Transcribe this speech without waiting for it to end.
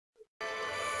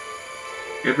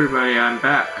Everybody, I'm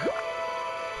back,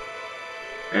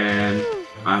 and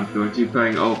I'm going to be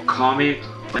playing Okami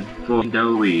for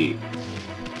Dowie.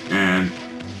 And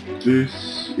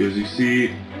this, as you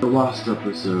see, the last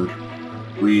episode,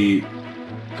 we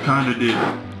kinda did,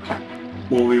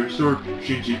 well, we restored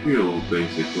Shinji Field,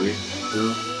 basically.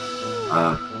 So,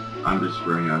 I'm just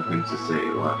running out of things to say,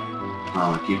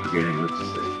 I keep forgetting what to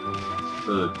say.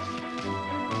 So,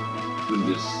 I'm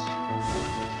just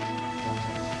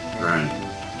trying to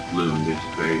bloom this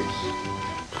face.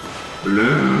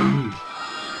 Bloom!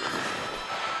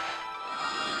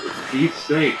 For Pete's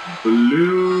sake,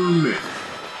 bloom!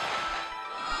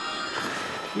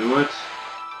 You know what?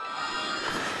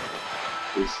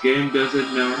 This game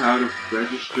doesn't know how to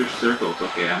register circles.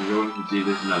 Okay, I'm going to do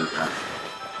this another time.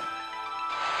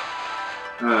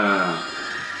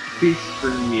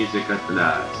 Peaceful music at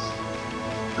last.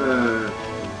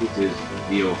 This is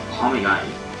the Okami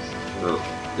games. So,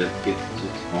 let's get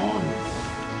it on.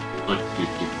 Let's get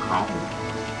it calm.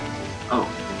 Oh.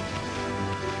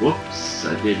 Whoops, I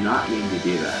did not mean to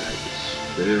do that. I just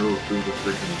fell through the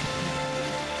freaking...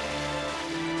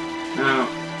 Now,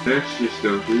 let's just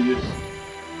go through this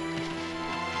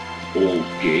old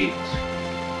gate.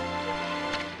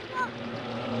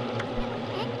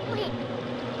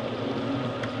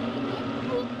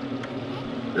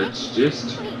 Let's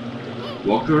just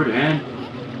walk through it, and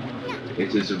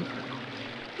it is a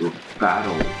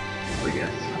battle, I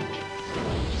guess.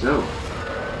 So,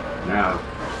 now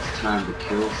it's time to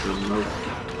kill some more.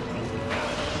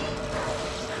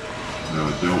 No, I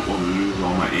don't want to lose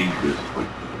all my ink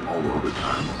like all other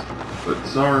times. But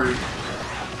sorry.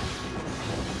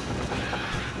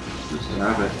 Just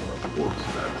have it. What's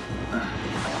that?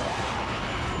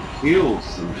 Kill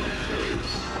some of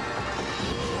those.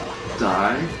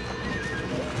 Die.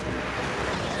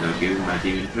 Now give him my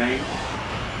demon fang.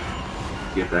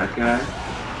 Get that guy.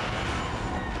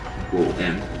 Pull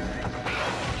him.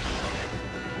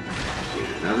 Get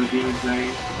another demon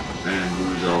fang. And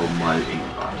lose all my ink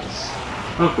pots.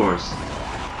 Of course.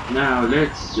 Now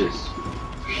let's just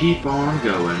keep on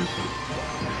going.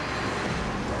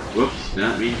 Whoops,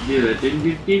 not mean to do that. Didn't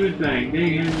get demon fang.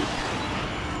 Dang it.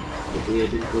 Hopefully I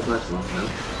didn't go last one though.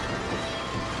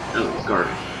 Oh, it's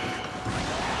guarding.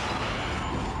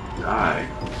 Die.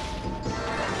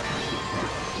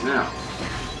 Now,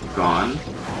 gone.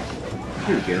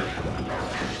 Here we go.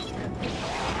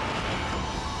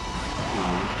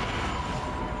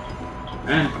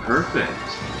 And perfect.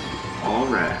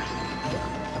 Alright.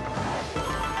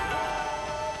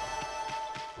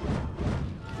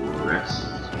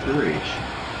 Restoration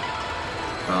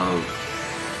of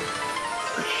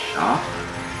a shop?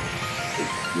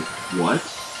 What?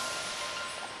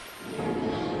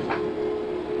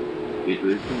 It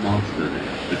was the monster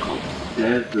there. They're called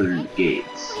Devil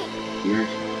Gates. Here's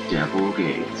Devil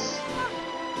Gates.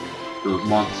 Those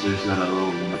monsters that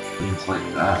are things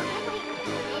like that.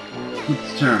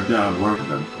 Let's tear them down, work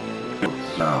them.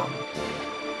 What's down?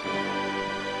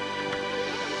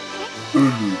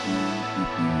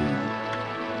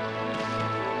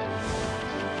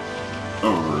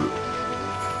 Alright.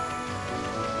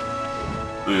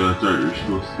 Oh yeah, that's right, you're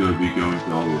supposed to be going to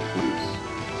all those places.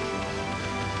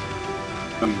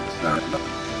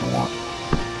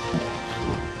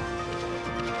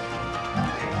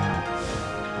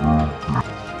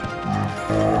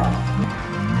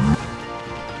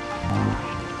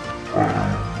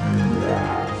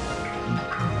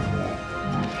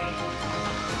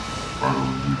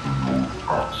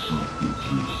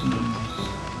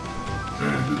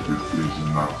 And if it is an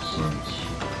accent,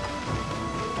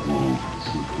 well, it's a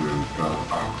very bad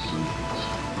accent.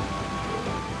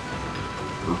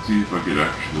 Let's see if I could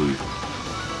actually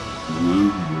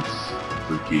bloom this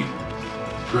freaking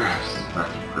grass.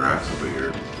 Actually, grass over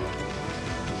here.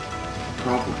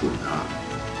 Probably not.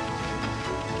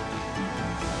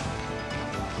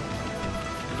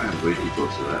 I'm way too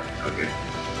close to that. Okay.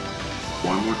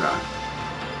 One more time.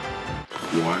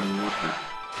 One more time.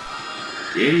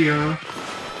 Yeah.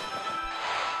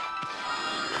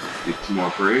 Get some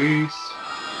more praise.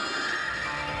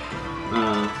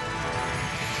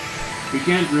 We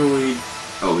can't really...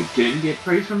 Oh, we didn't get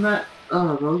praise from that?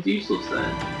 Oh, that was useless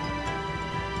then.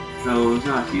 No, it's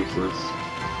not useless.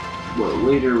 Well,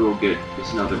 later we'll get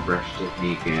just another brush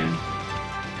technique and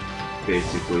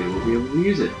basically we'll be able to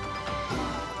use it.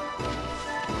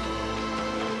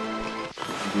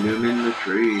 Bloom in the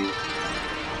trees.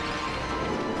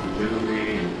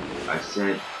 Bloomin'. I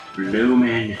said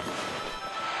bloomin'.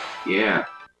 Yeah.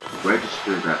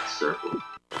 Register that circle.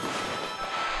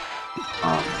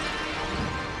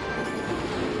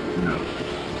 No.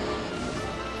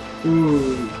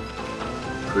 Ooh.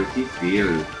 pretty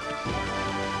feel.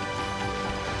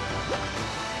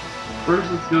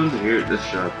 First, let's go into here, this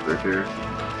shop right here.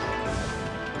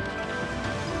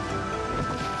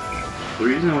 The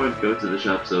reason I would go to the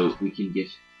shop so we can get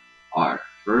our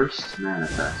first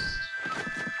manifest.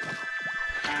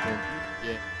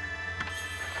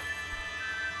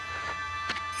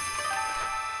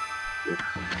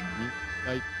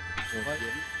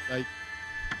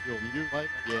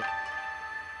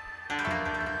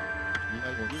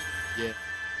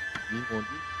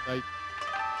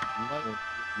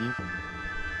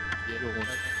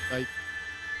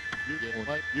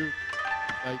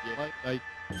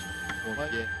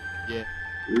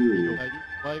 Ooh,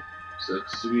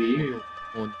 sucks to be you.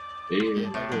 Baby.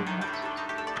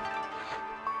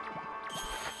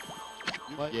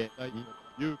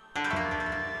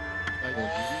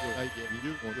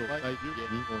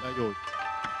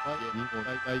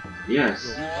 Yes,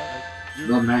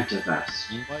 the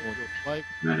manifest. Manifest.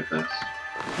 Manifest.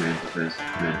 Manifest.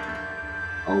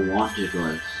 A wanted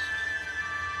list.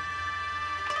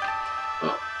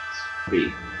 Oh, it's big,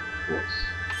 of course.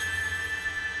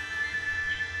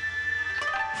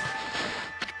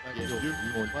 Don't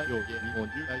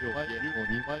have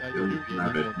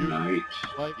at night.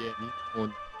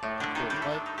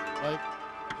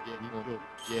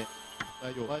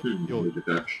 With the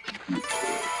Dutch.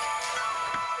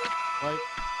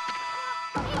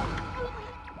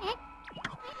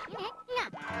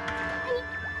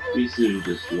 These students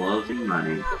just loving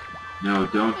money. No,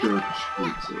 don't go to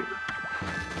screensaver.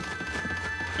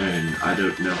 And I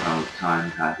don't know how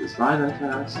time passes by that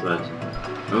fast, but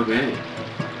okay.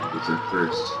 It's our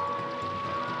first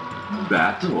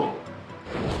battle.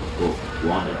 Well,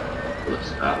 wanted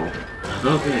list battle.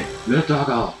 Okay, the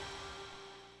doggo.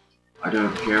 I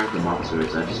don't care what the monster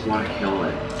is, I just want to kill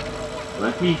it.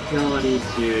 Let me kill it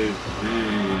too.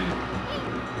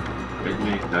 Let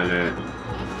me kill it.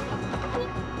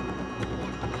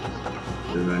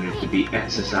 We're going to be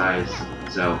exercised,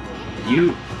 so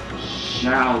you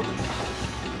shall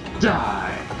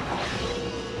die.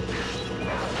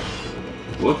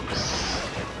 Whoops.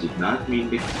 Did not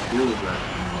mean to kill that.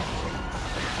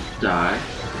 Die.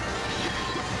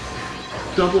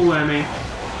 Double whammy.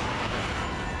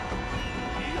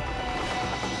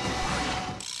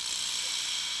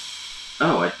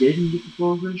 Oh, I didn't get the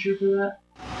full adventure for that?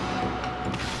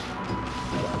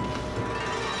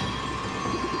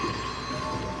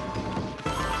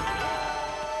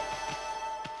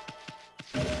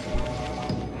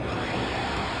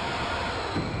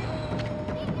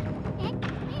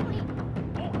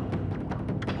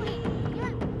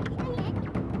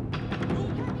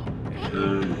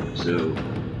 So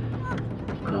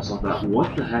cross off that.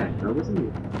 What the heck? That wasn't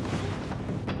even.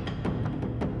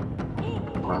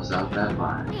 Cross out that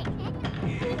line.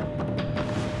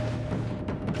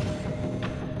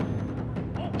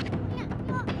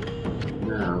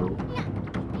 No.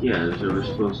 Yeah, so we're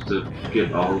supposed to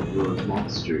get all of those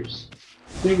monsters.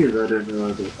 Thing is, I don't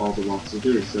know all the monsters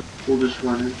is, so we'll just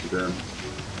run into them.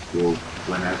 Well,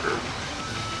 whenever.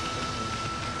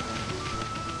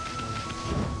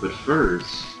 But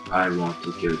first, I want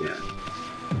to go down.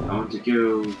 I want to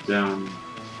go down.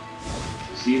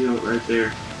 See that right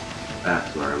there?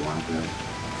 That's where I want to go.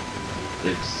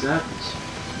 Except,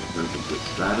 because of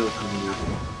this battle coming up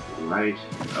right.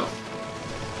 Oh.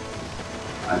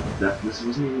 This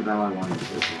wasn't even how I wanted to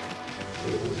go to.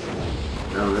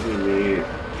 No, let me leave.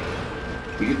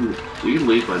 You can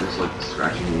leave by just like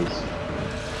scratching these.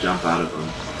 Jump out of them.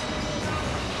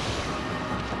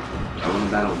 I want to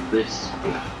battle this.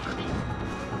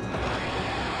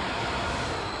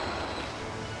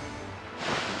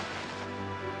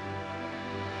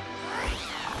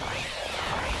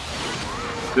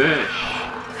 Fish!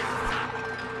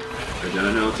 I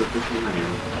don't know it's a fish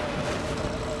name.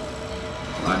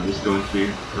 I'm just going to be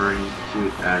referring to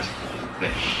it as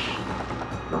Fish.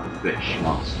 The Fish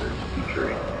Monster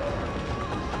featuring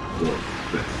the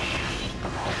Fish.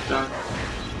 Done.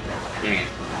 Dang it.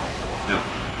 No.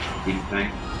 Didn't think.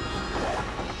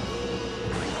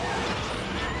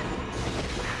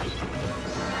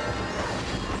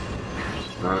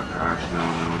 Oh gosh, no.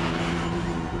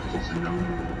 This is a no.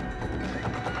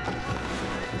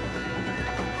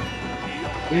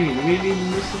 Dang, you made me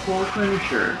miss the full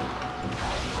finisher.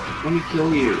 Let me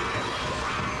kill you.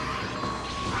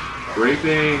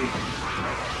 Raping.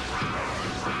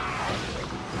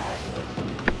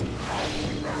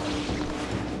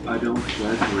 I don't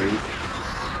like rape.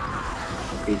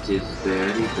 It is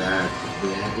very bad.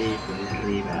 Very,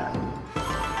 very bad.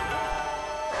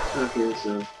 Okay,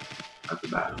 so at the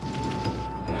battle.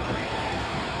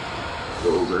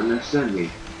 Those are next enemy.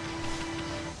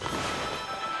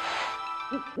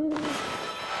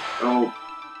 Oh,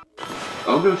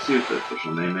 I'll go see what the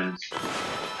official name is.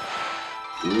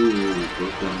 Ooh,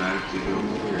 look on that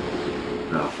over here.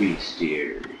 The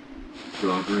Bestiary.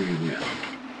 The Green Man.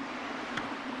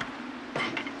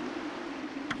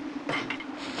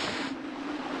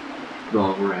 The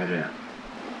Red M.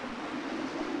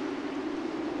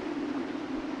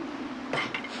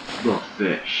 The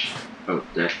Fish. Oh,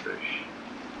 dead fish.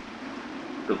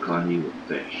 They'll call you a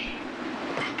fish.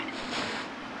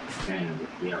 And the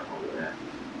yellow red.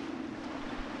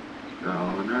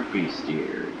 Oh, and our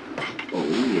Bestiary. Oh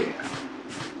yeah.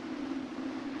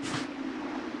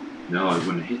 No, I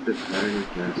wouldn't hit the predator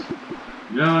test.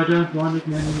 No, I don't want it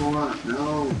anymore.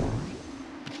 No.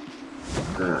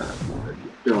 I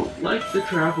don't like the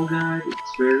travel guide.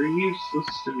 It's very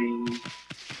useless to me.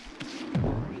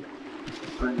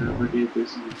 I never did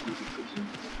this in the 20%.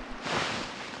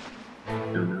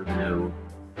 No, no, no.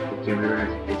 Okay, we're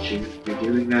itching. You're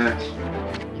doing that.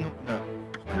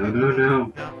 No, no,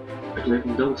 no. I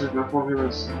can double check my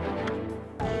formulas.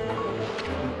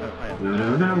 No,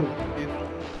 no, no.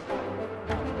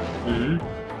 Hmm?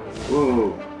 Whoa,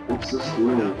 what's this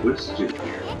little whisk do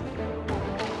here?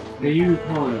 Hey, you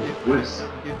call it a whisk.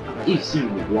 You've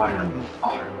seen the water on the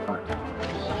otter.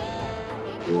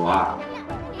 Wow.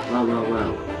 Well,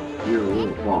 you're a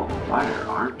little ball of fire,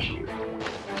 aren't you?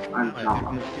 I'm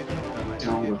Tama.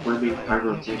 Tell the flaming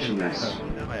pyrotation nest.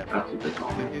 That's what they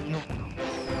call me.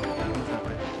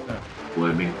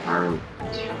 Flaming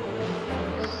pyrotation.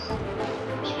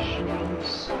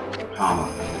 Tama.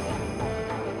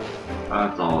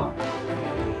 That's all.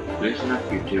 Listen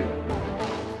up, you two.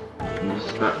 I'm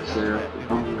just about to set up the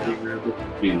pumpkin finger of the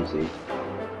doozy.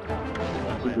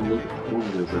 Take a look at the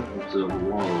windows that comes over the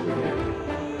wall over there.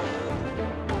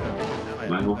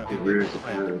 My whole career as a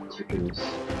pyrotechnist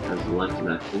has led to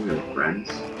that formula, friends.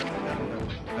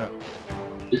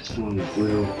 It's one of the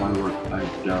real firework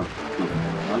I've dubbed the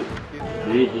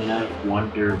Midnight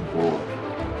Wonder Boy.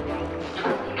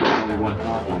 Only one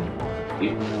problem.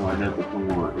 Even though I know the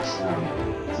formula is sound,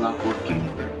 it's not working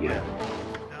yet.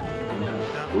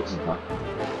 Yeah, listen up.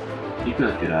 You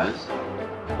got good eyes.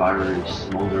 Fiery,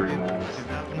 smoldering eyes.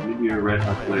 Maybe your red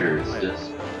hot glare is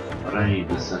just what I need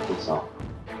to set this off.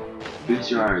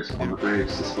 Fix your eyes on the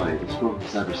greatest display this world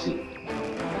has ever seen.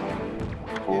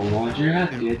 Hold on to your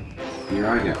hat, kid. Here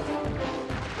I go.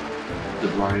 The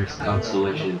brightest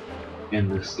constellation in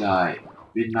the sky.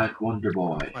 Midnight Wonder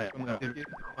Boy.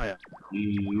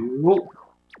 You.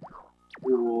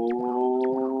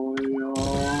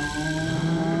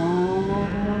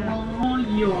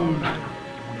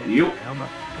 Yup.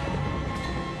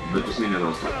 But just need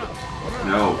those.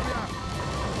 No.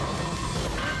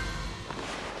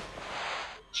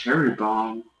 Cherry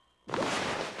bomb.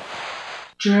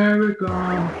 Cherry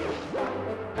bomb.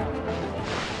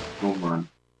 Hold on.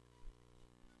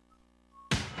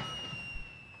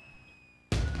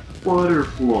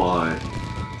 Butterfly.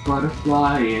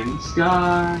 Butterfly in the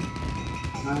sky.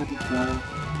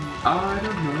 I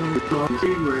don't know. It's all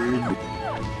secret.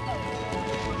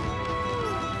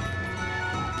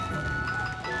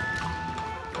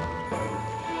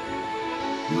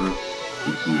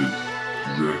 This is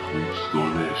the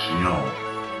constellation.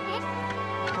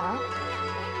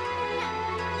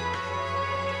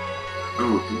 Oh,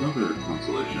 it's another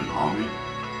constellation, Okami.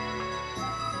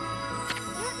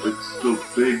 It's the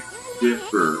Big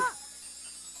Dipper.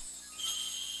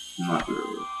 Not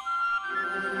really.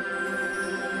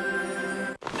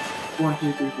 1,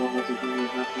 2, 3, 4, 5, 6, 7,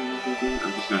 8, 9, 10, 11, 12,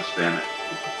 I'm just gonna spam it.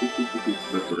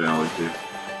 That's what I always do.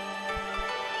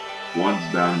 One's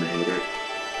bound to hit it.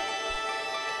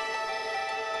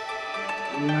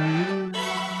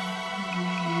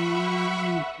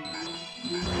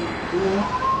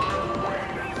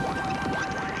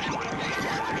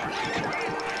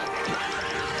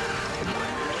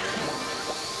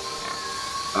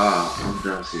 I'm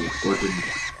Darcy, ordained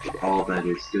all that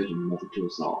is good and mother to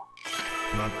us all.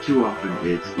 Too often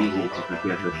it's easy to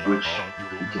forget that which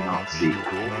we cannot see.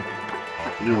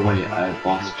 In a way, I have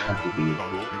lost track of you,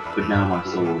 but now my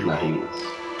soul is at ease.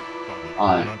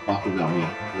 I, Okami,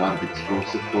 god of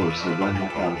explosive force, have run my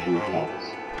down through the walls.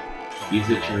 Use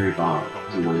the cherry bomb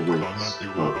to lay waste to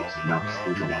close, now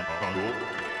sleep alive.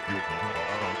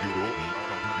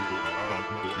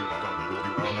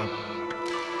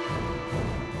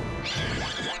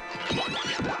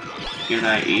 Can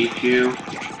I eat you?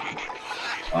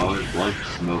 I would like to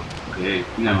smoke. Okay,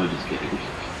 no, just kidding.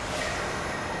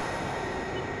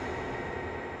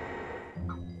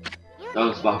 That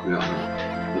was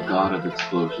Bakugan, the god of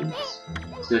explosions.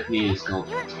 His technique is called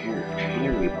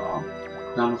Cherry Bomb.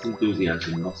 Thomas'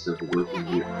 enthusiasm must have awakened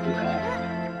you for the god.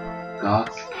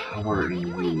 God's power in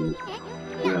you.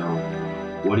 Well,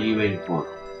 what are you waiting for?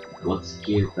 Let's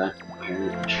give that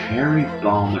cherry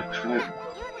bomb a try.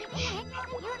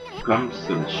 Grump's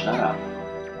gonna shut up.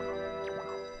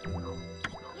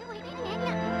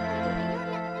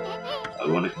 I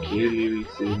wanna kill you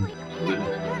soon. I'm gonna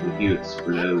make you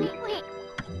explode.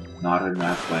 Not in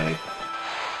that way.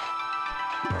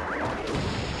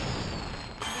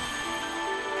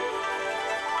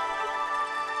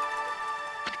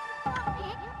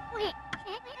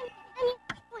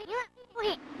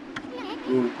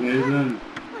 Okay then.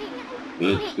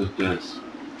 Let's get this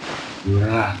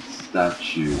rat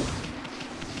statue.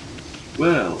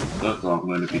 Well, that's all I'm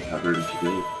going to be covering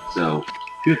today. So,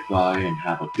 goodbye and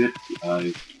have a good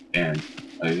life. And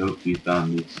I hope you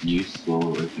found this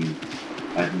useful. If you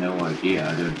had no idea,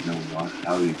 I don't know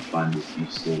how you find this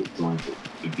useful during the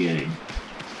beginning.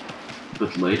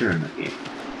 But later in the game,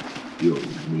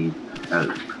 you'll need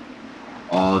help.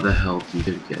 All the help you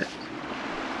can get.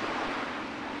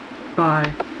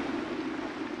 Bye.